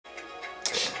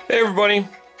Hey everybody,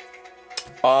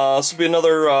 this will be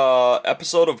another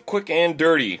episode of Quick and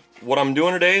Dirty. What I'm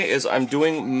doing today is I'm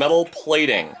doing metal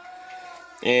plating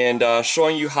and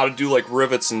showing you how to do like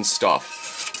rivets and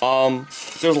stuff.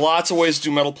 There's lots of ways to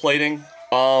do metal plating.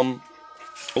 A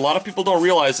lot of people don't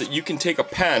realize that you can take a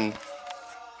pen.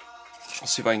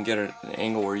 Let's see if I can get an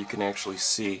angle where you can actually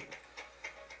see.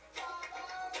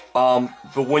 But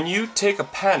when you take a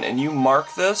pen and you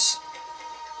mark this,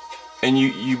 and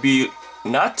you be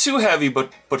not too heavy,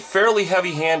 but fairly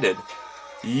heavy-handed,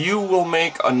 you will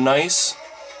make a nice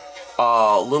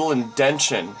little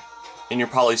indention in your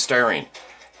polystyrene.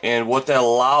 And what that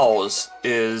allows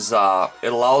is it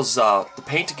allows the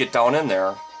paint to get down in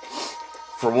there.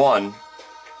 For one,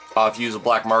 if you use a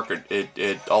black marker,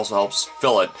 it also helps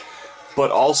fill it. But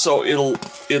also it'll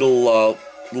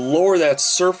lower that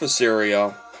surface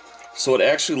area, so it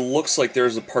actually looks like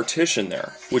there's a partition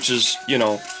there, which is, you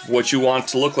know, what you want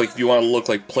to look like if you want to look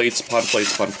like plates upon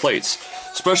plates upon plates,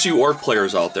 especially you orc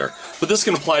players out there. But this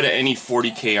can apply to any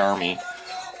 40k army.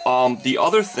 The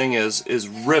other thing is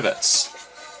rivets.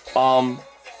 The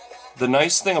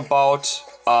nice thing about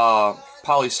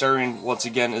polystyrene, once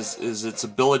again, is its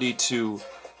ability to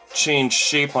change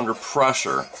shape under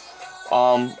pressure.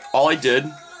 All I did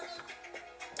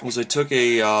was I took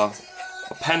a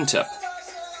pen tip.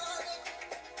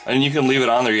 And you can leave it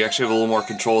on there. You actually have a little more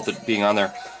control with it being on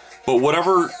there. But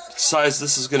whatever size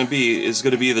this is going to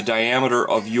be the diameter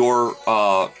of your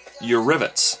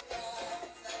rivets.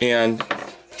 And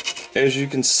as you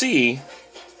can see,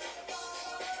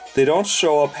 they don't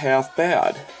show up half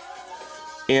bad.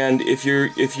 And if you're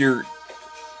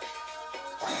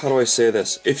how do I say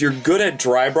this? If you're good at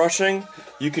dry brushing,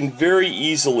 you can very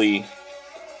easily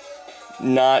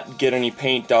not get any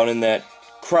paint down in that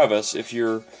crevice. If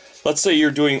you're, let's say you're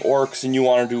doing orcs and you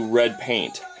want to do red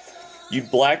paint.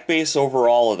 You'd black base over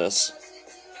all of this.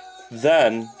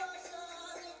 Then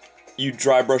you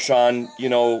dry brush on, you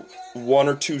know, 1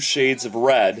 or 2 shades of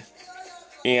red,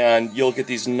 and you'll get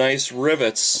these nice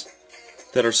rivets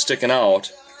that are sticking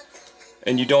out.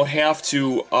 And you don't have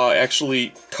to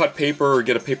actually cut paper or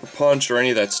get a paper punch or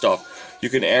any of that stuff. You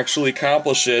can actually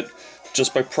accomplish it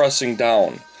just by pressing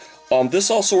down. This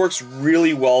also works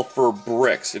really well for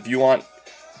bricks. If you want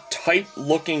tight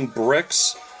looking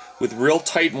bricks with real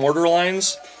tight mortar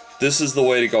lines, this is the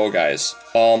way to go, guys.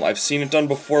 I've seen it done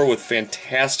before with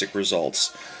fantastic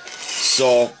results.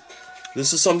 So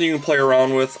this is something you can play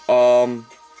around with.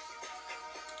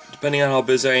 Depending on how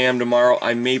busy I am tomorrow,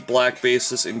 I may black base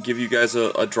this and give you guys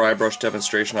a dry brush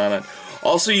demonstration on it.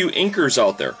 Also, you inkers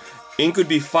out there, ink would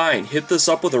be fine. Hit this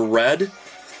up with a red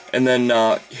and then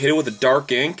hit it with a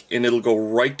dark ink, and it'll go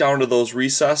right down to those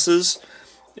recesses,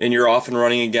 and you're off and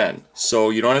running again. So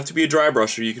you don't have to be a dry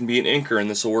brusher, you can be an inker, and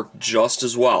this will work just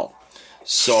as well.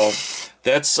 So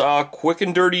that's quick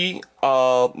and dirty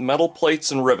metal plates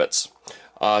and rivets.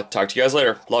 Talk to you guys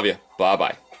later. Love you.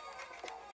 Bye-bye.